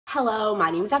Hello, my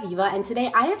name is Aviva, and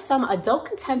today I have some adult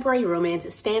contemporary romance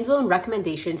standalone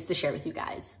recommendations to share with you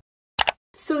guys.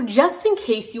 So just in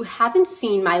case you haven't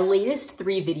seen my latest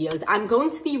 3 videos, I'm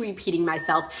going to be repeating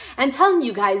myself and telling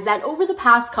you guys that over the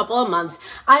past couple of months,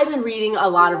 I've been reading a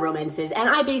lot of romances, and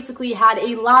I basically had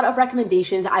a lot of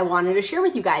recommendations I wanted to share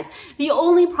with you guys. The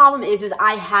only problem is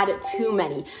I had too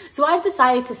many. So I've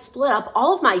decided to split up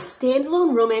all of my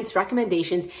standalone romance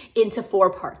recommendations into 4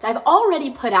 parts. I've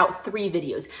already put out 3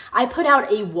 videos. I put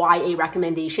out a YA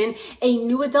recommendation, a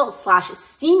new adult /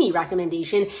 steamy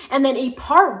recommendation, and then a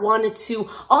part 1 to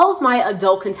all of my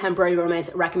adult contemporary romance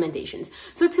recommendations.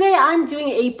 So today I'm doing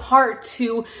a part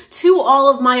 2 to all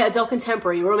of my adult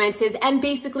contemporary romances, and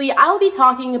basically I'll be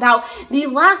talking about the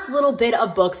last little bit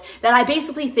of books that I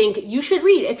basically think you should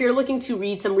read if you're looking to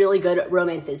read some really good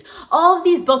romances. All of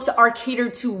these books are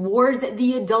catered towards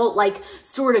the adult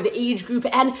sort of age group,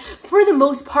 and for the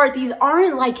most part these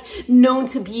aren't known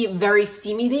to be very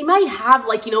steamy. They might have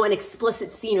an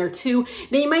explicit scene or two.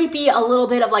 They might be a little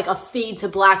bit of a fade to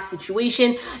black situation.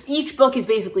 Each book is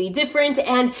basically different,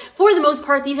 and for the most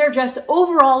part these are just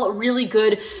overall really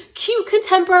good, cute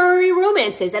contemporary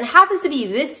romances. And happens to be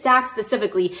this stack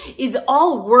specifically is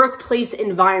all workplace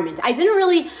environment. I didn't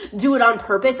really do it on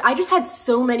purpose. I just had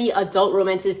so many adult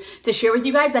romances to share with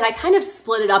you guys that I kind of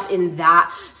split it up in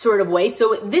that sort of way.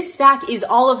 So this stack is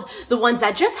all of the ones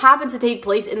that just happen to take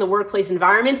place in the workplace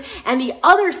environment, and the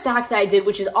other stack that I did,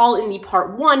 which is all in the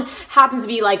part 1, happens to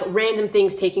be random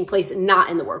things taking place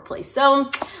not in the workplace.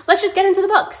 So let's just get into the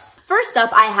books. First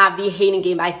up, I have The Hating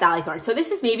Game by Sally Thorne. So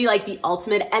this is maybe the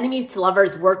ultimate enemies to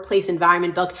lovers workplace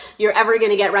environment book you're ever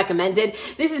gonna get recommended.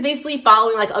 This is basically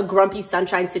following a grumpy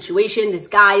sunshine situation. This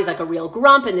guy is a real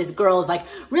grump, and this girl is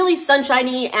really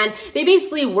sunshiny, and they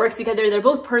basically work together. They're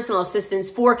both personal assistants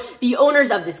for the owners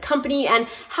of this company, and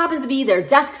happens to be their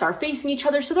desks are facing each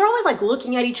other, so they're always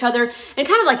looking at each other and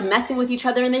kind of messing with each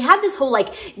other. And they have this whole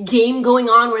game going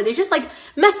on where they just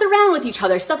mess around with each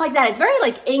other, stuff like that. It's very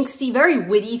angsty, very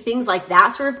witty, things like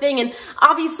that sort of thing. And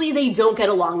obviously they don't get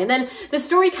along. And then the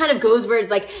story kind of goes where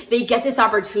it's they get this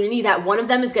opportunity that one of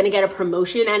them is going to get a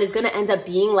promotion and is going to end up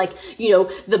being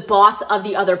the boss of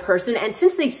the other person. And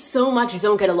since they so much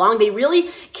don't get along, they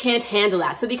really can't handle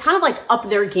that. So they kind of up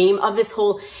their game of this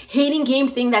whole hating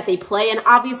game thing that they play. And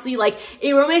obviously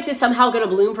a romance is somehow going to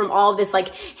bloom from all of this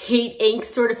hate angst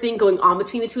sort of thing going on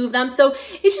between the two of them. So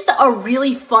it's just a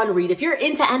really fun read. If you're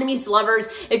into enemies to lovers,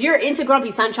 if you're into grumpy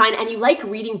sunshine, and you like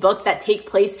reading books that take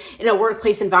place in a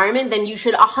workplace environment, then you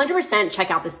should 100%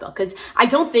 check out this book, because I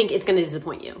don't think it's going to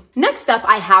disappoint you. Next up,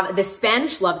 I have The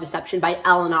Spanish Love Deception by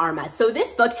Elena Armez. So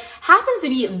this book happens to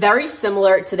be very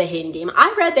similar to The Hating Game.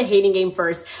 I read The Hating Game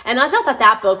first, and I thought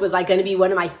that book was going to be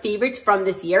one of my favorites from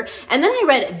this year. And then I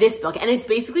read this book, and it's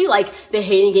basically The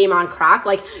Hating Game on crack.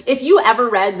 If you ever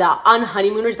read The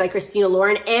Unhoneymooners by Christina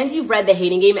Lauren, and you've read The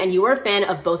Hating Game, and you were a fan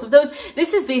of both of those,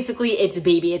 this is basically its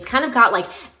baby. It's kind of got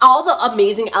all the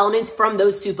amazing elements from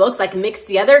those 2 books mixed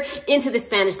together into The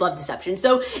Spanish Love Deception.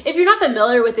 So if you're not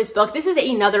familiar with this book, this is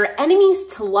another enemies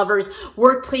to lovers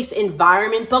workplace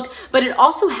environment book, but it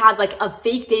also has a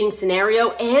fake dating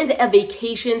scenario and a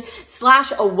vacation /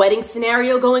 a wedding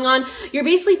scenario going on. You're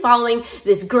basically following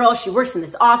this girl. She works in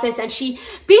this office, and she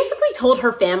basically told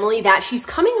her family that she's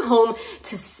coming home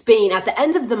to Spain at the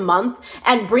end of the month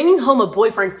and bringing home a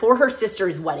boyfriend for her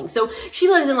sister's wedding. So she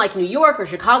lives in New York or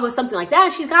Chicago, something like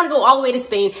that. She's got to go all the way to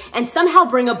Spain and somehow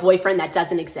bring a boyfriend that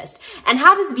doesn't exist. And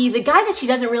happens to be the guy that she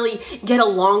doesn't really get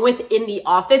along with in the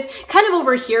office kind of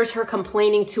overhears her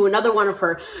complaining to another one of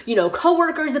her,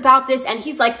 coworkers about this. And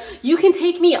he's like, "You can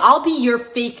take me. I'll be your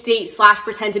fake date /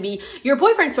 pretend to be your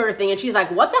boyfriend," sort of thing. And she's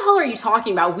like, "What the hell are you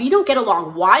talking about? We don't get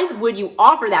along. Why would you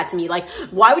offer that to me?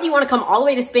 Why would you want to come all the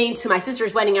way to Spain to my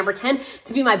sister's wedding and pretend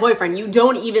to be my boyfriend? You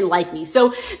don't even like me."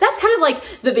 So that's kind of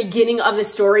the beginning of the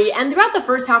story. And throughout the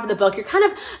first half of the book, you're kind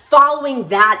of following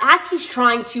that as he's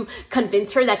trying to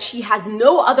convince her that she has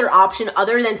no other option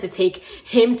other than to take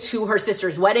him to her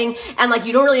sister's wedding. And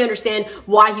you don't really understand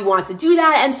why he wants to do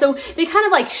that. And so they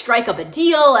kind of strike up a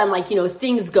deal, and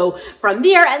things go from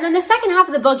there. And then the second half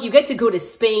of the book, you get to go to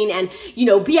Spain and,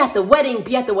 be at the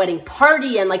wedding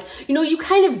party. And you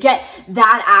kind of get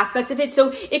that aspect of it.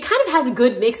 So it kind of has a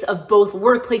good mix of both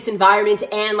workplace environment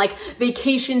and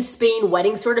vacation Spain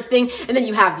wedding sort of thing. And then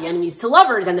you have the enemies to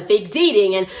lovers and the fake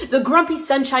dating and the grumpy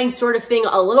sunshine sort of thing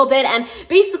a little bit. And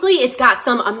basically it's got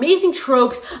some amazing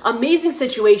tropes, amazing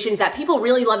situations that people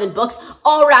really love in books,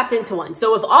 all wrapped into one.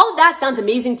 So if all of that sounds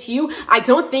amazing to you, I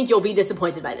don't think you'll be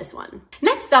disappointed by this one.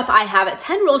 Next up, I have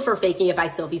 10 Rules for Faking It by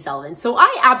Sophie Sullivan. So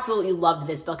I absolutely loved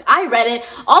this book. I read it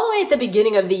all the way at the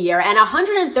beginning of the year, and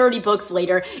 130 books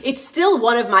later, it's still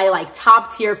one of my like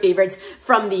top tier favorites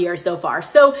from the year so far.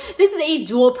 So this is a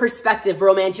dual perspective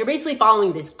romance. You're basically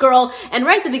following this girl, and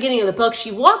right at the beginning of the book,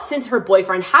 she walks into her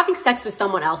boyfriend having sex with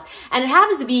someone else, and it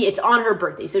happens to be, it's on her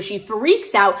birthday. So she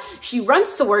freaks out, she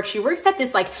runs to work, she works at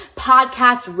this like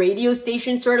podcast radio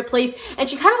station sort of place, and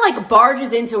she kind of like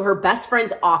barges into her best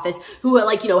friend's office, who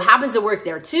like, you know, happens to work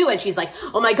there too, and she's like,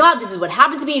 oh my God, this is what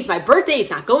happened to me, it's my birthday, it's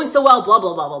not going so well, blah,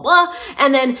 blah, blah, blah, blah.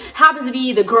 And then happens to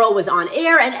be the girl was on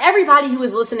air, and everybody who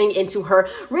was listening into her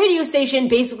radio station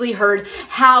basically heard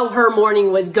how her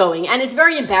morning was going, and it's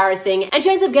very embarrassing. And she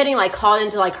ends up getting like called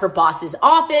into like her boss's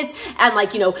office, and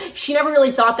like, you know, she never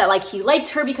really thought that like he liked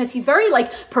her because he's very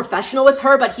like professional with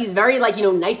her, but he's very like, you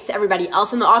know, nice to everybody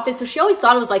else in the office. So she always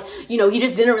thought it was like, you know, he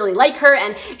just didn't really like her,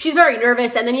 and she's very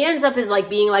nervous. And then he ends up as like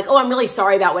being like, oh, I'm really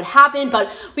sorry about what happened,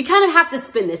 but we kind of have to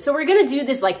spin this. So we're gonna do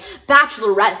this like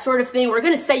bachelorette sort of thing. We're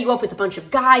gonna set you up with a bunch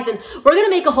of guys, and we're gonna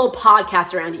make a whole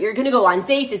podcast around it. You're gonna go on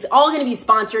dates. It's all gonna be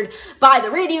sponsored by the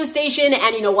radio station,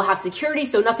 and you know, we'll have security,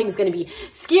 so nothing's gonna be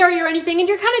scary or anything. And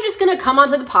you're kind of just gonna come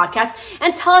onto the podcast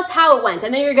and tell us how it went.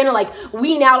 And then you're gonna like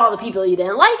wean out all the people you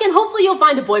didn't like, and hopefully you'll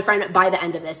find a boyfriend by the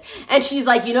end of this. And she's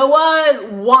like, you know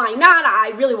what? Why not?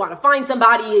 I really want to find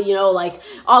somebody, you know, like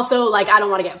also like I don't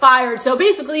want to get fired. So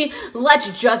basically, let's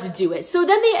just do it. So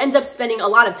then they end up spending a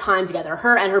lot of time together,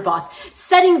 her and her boss,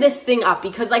 setting this thing up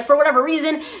because like for whatever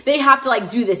reason, they have to like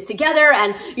do this together,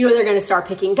 and you know, they're going to start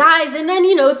picking guys, and then,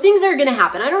 you know, things are going to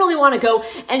happen. I don't really want to go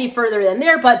any further than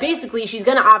there, but basically she's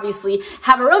going to obviously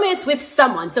have a romance with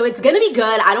someone. So it's going to be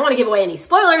good. I don't want to give away any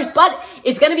spoilers, but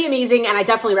it's going to be amazing, and I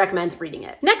definitely recommend reading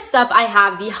it. Next up, I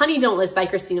have The Honey Don't List by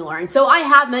Christina Lauren. So I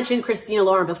have mentioned Christina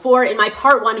Lauren before. In my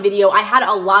part 1 video, I had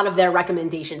a lot of their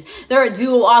recommendations. They're a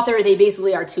duo author. They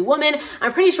basically are 2 women.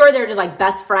 I'm pretty sure they're just like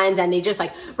best friends, and they just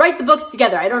like write the books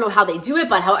together. I don't know how they do it,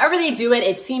 but however they do it,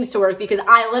 it seems to work because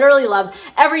I literally love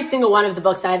every single one of the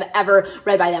books that I've ever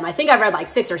read by them. I think I've read like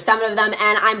 6 or 7 of them,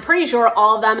 and I'm pretty sure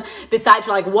all of them, besides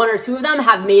for like 1 or 2 of them,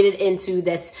 have made it into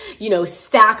this, you know,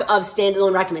 stack of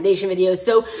standalone recommendation videos.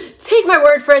 So take my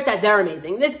word for it that they're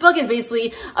amazing. This book is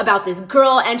basically about this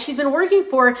girl, and she's been working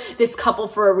for this couple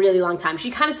for a really long time.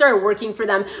 She kind of started working for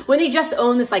them when they just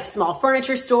owned this like small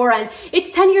furniture store, and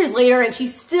it's 10 years later, and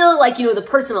she's still like, you know, the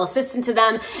personal assistant to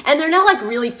them, and they're now like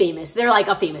really famous. They're like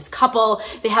a famous couple.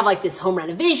 They have like this home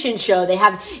renovation show. They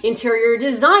have interior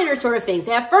designer sort of things.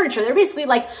 They have furniture. They're basically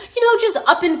like, you know, just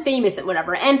up and famous and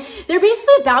whatever. And they're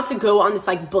basically about to go on this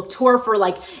like book tour for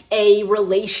like a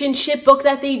relationship book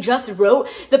that they just wrote.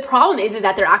 The problem is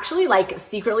that they're actually like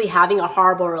secretly having a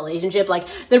horrible relationship. Like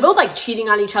they're both like cheating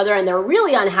on each other, and they're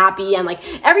really unhappy, and like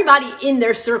everybody in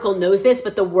their circle knows this,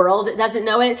 but the world doesn't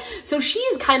know it. So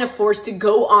she's kind of forced to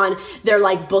go on their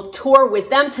like book tour with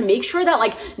them to make sure that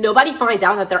like nobody finds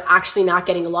out that they're actually not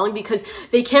getting along, because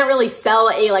they can't really sell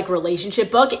a like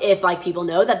relationship book if like people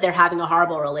know that they're having a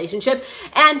horrible relationship.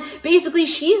 And basically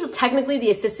she's technically the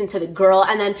assistant to the girl,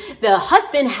 and then the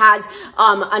husband has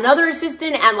another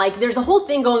assistant, and like there's a whole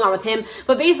thing going on with him.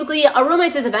 But basically a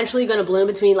romance is eventually going to bloom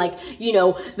between like, you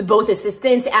know, the both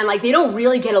assistants, and like they don't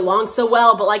really get along so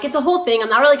well, but like it's a whole thing. I'm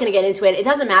not really going to get into it. It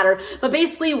doesn't matter. But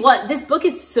basically what this book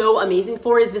is so amazing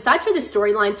for is, besides for the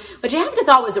storyline, which I happen to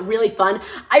thought was really fun,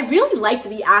 I really liked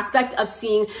the aspect of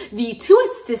seeing the 2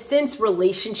 assistants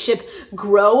relationship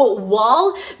grow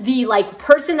while the like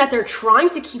person that they're trying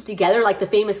to keep together, like the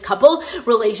famous couple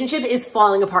relationship, is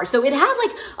falling apart. So it had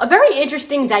like a very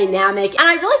interesting dynamic, and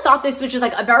I really thought this was just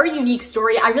like a very unique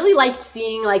story. I really liked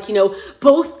seeing like, you know,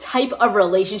 both type of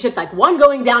relationships, like one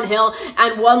going downhill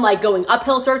and one like going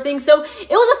uphill sort of thing. So it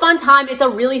was a fun time. It's a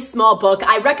really small book.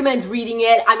 I recommend reading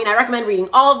it. I mean, I recommend reading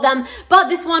all of them, but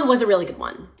this one was a really good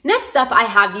one. Next up, I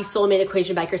have The Soulmate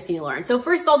Equation by Christina Lauren. So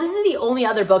first of all, this is the only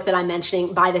other book that I'm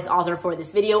mentioning by this author for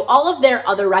this video. All of their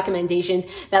other recommendations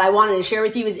that I wanted to share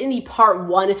with you is in the part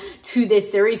 1 to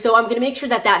this series. So I'm going to make sure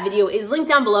that that video is linked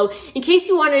down below in case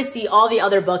you wanted to see all the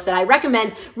other books that I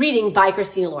recommend reading by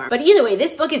Christina Lauren. But either way,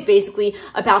 this book is basically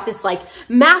about this like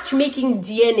matchmaking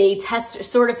DNA test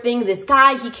sort of thing. This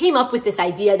guy, he came up with this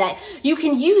idea that you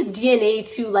can use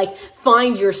DNA to like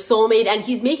find your soulmate, and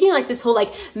he's making like this whole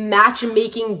like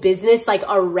matchmaking matchmaking business like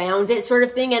around it sort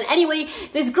of thing. And anyway,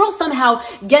 this girl somehow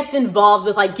gets involved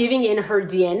with like giving in her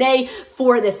DNA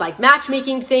for this like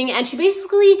matchmaking thing. And she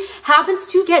basically happens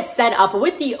to get set up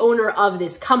with the owner of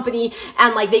this company.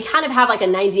 And like they kind of have like a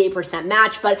 98%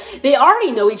 match, but they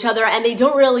already know each other and they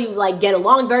don't really like get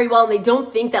along very well. And they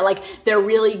don't think that like they're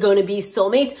really going to be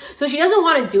soulmates. So she doesn't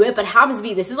want to do it, but happens to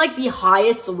be, this is like the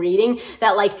highest rating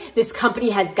that like this company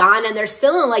has gotten. And they're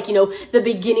still in like, you know, the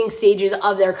beginning stages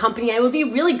of their company. And it would be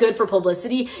really good for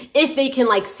publicity if they can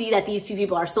like see that these two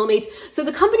people are soulmates. So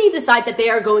the company decides that they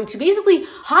are going to basically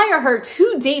hire her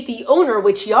to date the owner,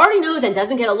 which she already knows and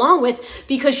doesn't get along with,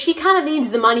 because she kind of needs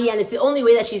the money and it's the only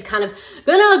way that she's kind of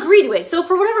gonna agree to it. So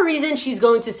for whatever reason, she's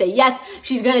going to say yes,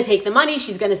 she's gonna take the money,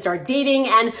 she's gonna start dating,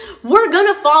 and we're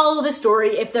gonna follow the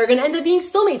story if they're gonna end up being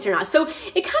soulmates or not. So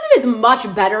it kind of is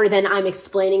much better than I'm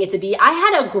explaining it to be. I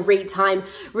had a great time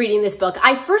reading this book.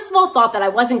 I first of all thought that I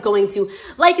wasn't going to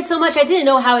like it so much. I didn't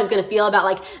know how I was gonna feel about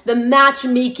like the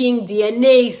matchmaking,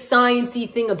 DNA, sciencey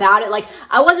thing about it. Like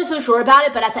I wasn't so sure about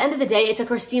it, but at the end of the day, it's a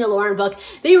Christina Lauren book.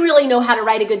 They really know how to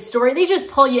write a good story. They just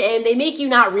pull you in. They make you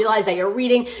not realize that you're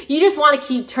reading. You just want to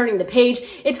keep turning the page.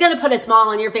 It's going to put a smile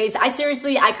on your face. I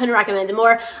couldn't recommend it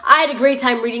more. I had a great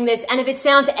time reading this. And if it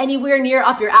sounds anywhere near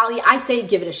up your alley, I say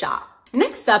give it a shot.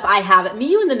 Next up, I have Meet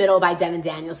You in the Middle by Devin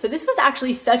Daniels. So this was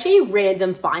actually such a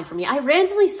random find for me. I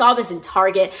randomly saw this in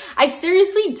Target. I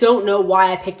seriously don't know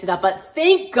why I picked it up, but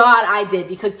thank God I did,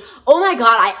 because oh my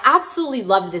God, I absolutely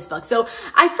loved this book. So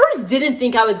I first didn't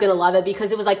think I was gonna love it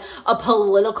because it was like a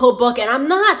political book, and I'm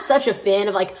not such a fan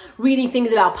of like reading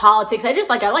things about politics. I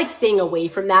like staying away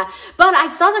from that. But I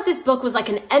saw that this book was like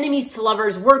an enemies to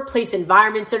lovers workplace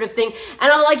environment sort of thing.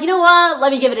 And I'm like, you know what?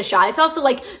 Let me give it a shot. It's also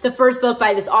like the first book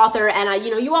by this author. And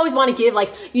you know, you always want to give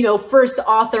like, you know, first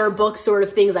author book sort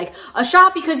of things like a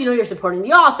shot because, you know, you're supporting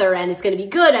the author and it's going to be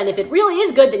good. And if it really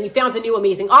is good, then you found a new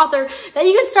amazing author that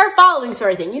you can start following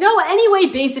sort of thing. You know,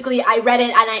 anyway, basically I read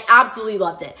it and I absolutely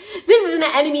loved it. This is an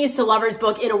enemies to lovers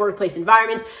book in a workplace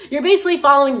environment. You're basically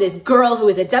following this girl who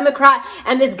is a Democrat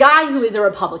and this guy who is a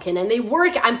Republican, and they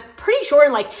work, I'm pretty sure,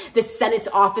 in like the Senate's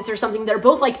office or something. They're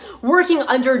both like working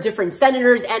under different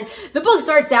senators, and the book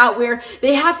starts out where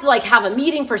they have to like have a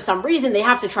meeting for some reason. They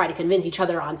have to try to convince each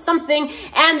other on something,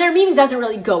 and their meeting doesn't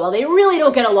really go well. They really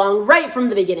don't get along right from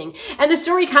the beginning. And the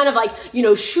story kind of like, you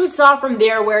know, shoots off from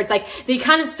there, where it's like they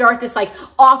kind of start this like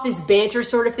office banter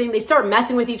sort of thing. They start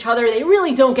messing with each other. They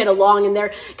really don't get along, and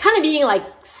they're kind of being like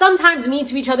sometimes mean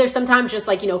to each other, sometimes just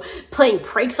like, you know, playing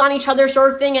pranks on each other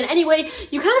sort of thing. And anyway,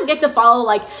 you kind of get to follow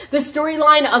like the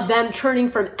storyline of them turning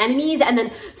from enemies and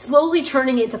then slowly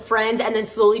turning into friends and then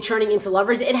slowly turning into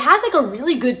lovers. It has like a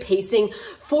really good pacing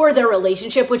for their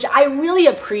relationship, which I really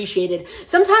appreciated.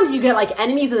 Sometimes you get like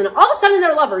enemies and then all of a sudden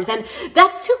they're lovers, and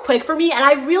that's too quick for me. And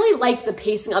I really liked the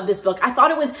pacing of this book. I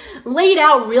thought it was laid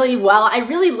out really well. I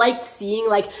really liked seeing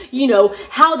like, you know,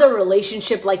 how the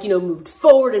relationship like, you know, moved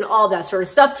forward and all that sort of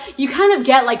stuff. You kind of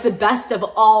get like the best of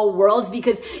all worlds,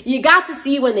 because you got to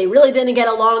see when they really didn't get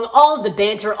along, all of the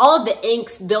banter, all of the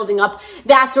angst building up,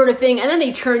 that sort of thing. And then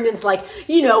they turned into like,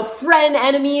 you know, friend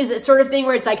enemies sort of thing,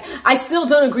 where it's like, I still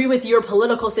don't agree with your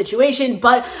political situation,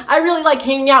 but I really like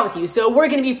hanging out with you, so we're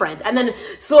gonna be friends. And then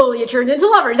slowly it turns into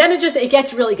lovers, and it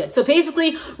gets really good. So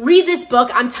basically, read this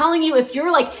book. I'm telling you, if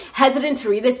you're like hesitant to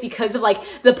read this because of like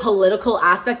the political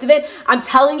aspect of it, I'm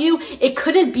telling you, it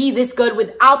couldn't be this good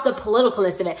without the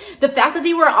politicalness of it. The fact that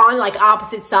they were on like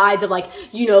opposite sides of like,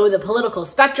 you know, the political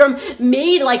spectrum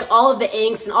made like all of the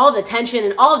angst and all of the tension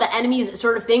and all of the enemies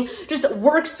sort of thing just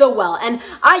work so well. And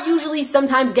I usually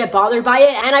sometimes get bothered by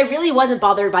it, and I really wasn't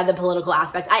bothered by the political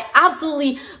aspect. I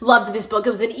absolutely loved this book. It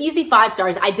was an easy 5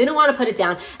 stars. I didn't want to put it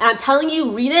down, and I'm telling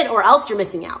you, read it or else you're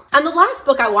missing out. And the last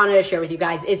book I wanted to share with you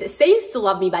guys is Say You Still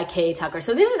Love Me by K.A. Tucker.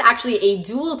 So this is actually a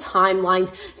dual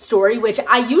timeline story, which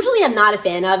I usually am not a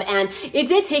fan of, and it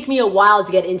did take me a while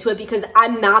to get into it because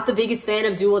I'm not the biggest fan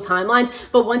of dual timelines.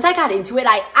 But once I got into it,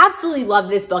 I absolutely loved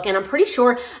this book, and I'm pretty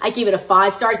sure I gave it a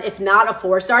 5 stars, if not a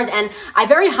 4 stars, and I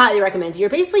very highly recommend it. You're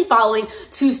basically following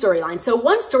 2 storylines. So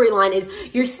one storyline is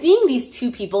you're seeing these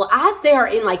 2 people as they are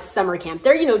in like summer camp.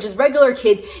 They're, you know, just regular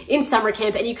kids in summer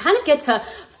camp, and you kind of get to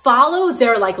follow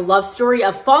their like love story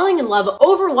of falling in love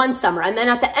over one summer. And then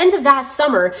at the end of that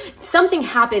summer, something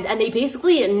happens and they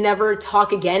basically never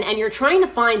talk again. And you're trying to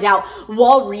find out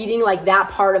while reading like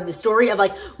that part of the story of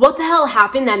like, what the hell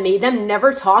happened that made them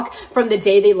never talk from the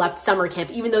day they left summer camp,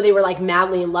 even though they were like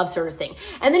madly in love sort of thing.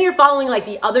 And then you're following like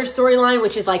the other storyline,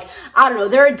 which is like, I don't know,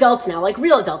 they're adults now, like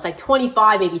real adults, like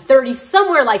 25, maybe 30,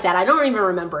 somewhere like that. I don't even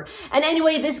remember. And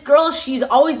anyway, this girl, she's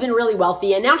always been really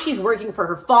wealthy, and now she's working for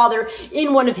her father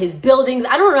in one of his buildings.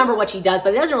 I don't remember what she does,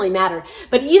 but it doesn't really matter.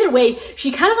 But either way,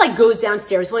 she kind of like goes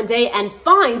downstairs one day and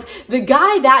finds the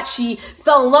guy that she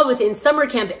fell in love with in summer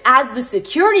camp as the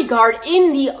security guard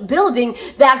in the building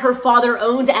that her father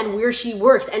owns and where she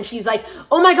works. And she's like,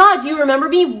 oh my God, do you remember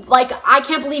me? Like, I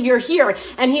can't believe you're here.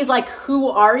 And he's like, who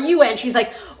are you? And she's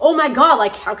like, oh my God,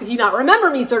 like, how could he not remember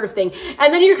me, sort of thing.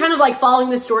 And then you're kind of like following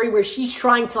the story where she's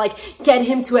trying to like get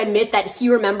him to admit that he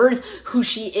remembers who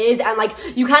she is. And like,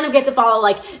 you kind of get to follow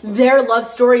like their love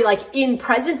story, like in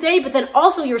present day, but then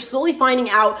also you're slowly finding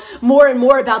out more and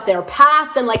more about their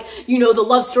past and like, you know, the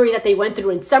love story that they went through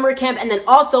in summer camp. And then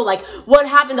also like what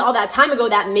happened all that time ago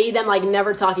that made them like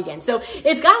never talk again. So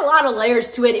it's got a lot of layers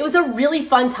to it. It was a really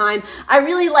fun time. I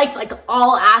really liked like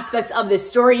all aspects of this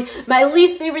story. My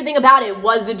least favorite thing about it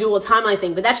was the dual timeline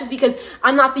thing, but that's just because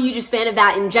I'm not the hugest fan of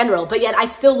that in general, but yet I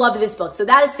still loved this book. So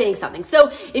that is saying something. So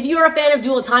if you're a fan of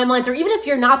dual timelines, or even if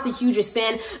you're not the hugest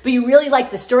fan, but you really like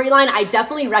the storyline, I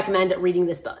definitely recommend reading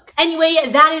this book.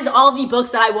 Anyway, that is all the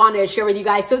books that I wanted to share with you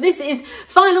guys. So this is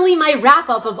finally my wrap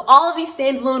up of all of these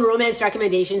standalone romance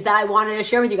recommendations that I wanted to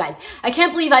share with you guys. I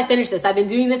can't believe I finished this. I've been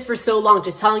doing this for so long,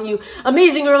 just telling you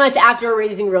amazing romance after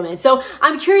amazing romance. So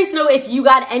I'm curious to know if you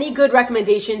got any good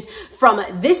recommendations from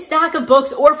this stack of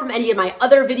books or from any of my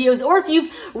other videos, or if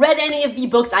you've read any of the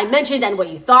books I mentioned and what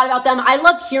you thought about them. I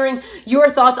love hearing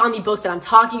your thoughts on the books that I'm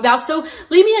talking about, so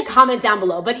leave me a comment down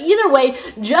below. But either way,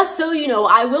 just so you know,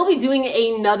 I will be doing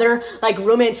another like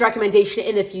romance recommendation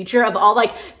in the future of all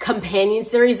like companion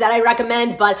series that I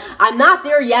recommend, but I'm not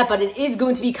there yet, but it is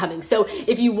going to be coming. So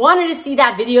if you wanted to see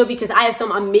that video, because I have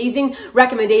some amazing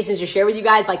recommendations to share with you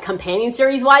guys, like companion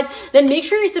series wise, then make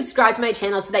sure you subscribe to my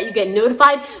channel so that you get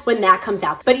notified when that comes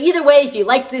out. But either way, if you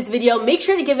liked this video, make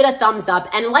sure to give it a thumbs up.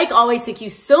 And like always, thank you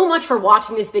so much for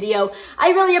watching this video.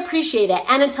 I really appreciate it.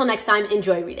 And until next time,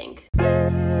 enjoy reading.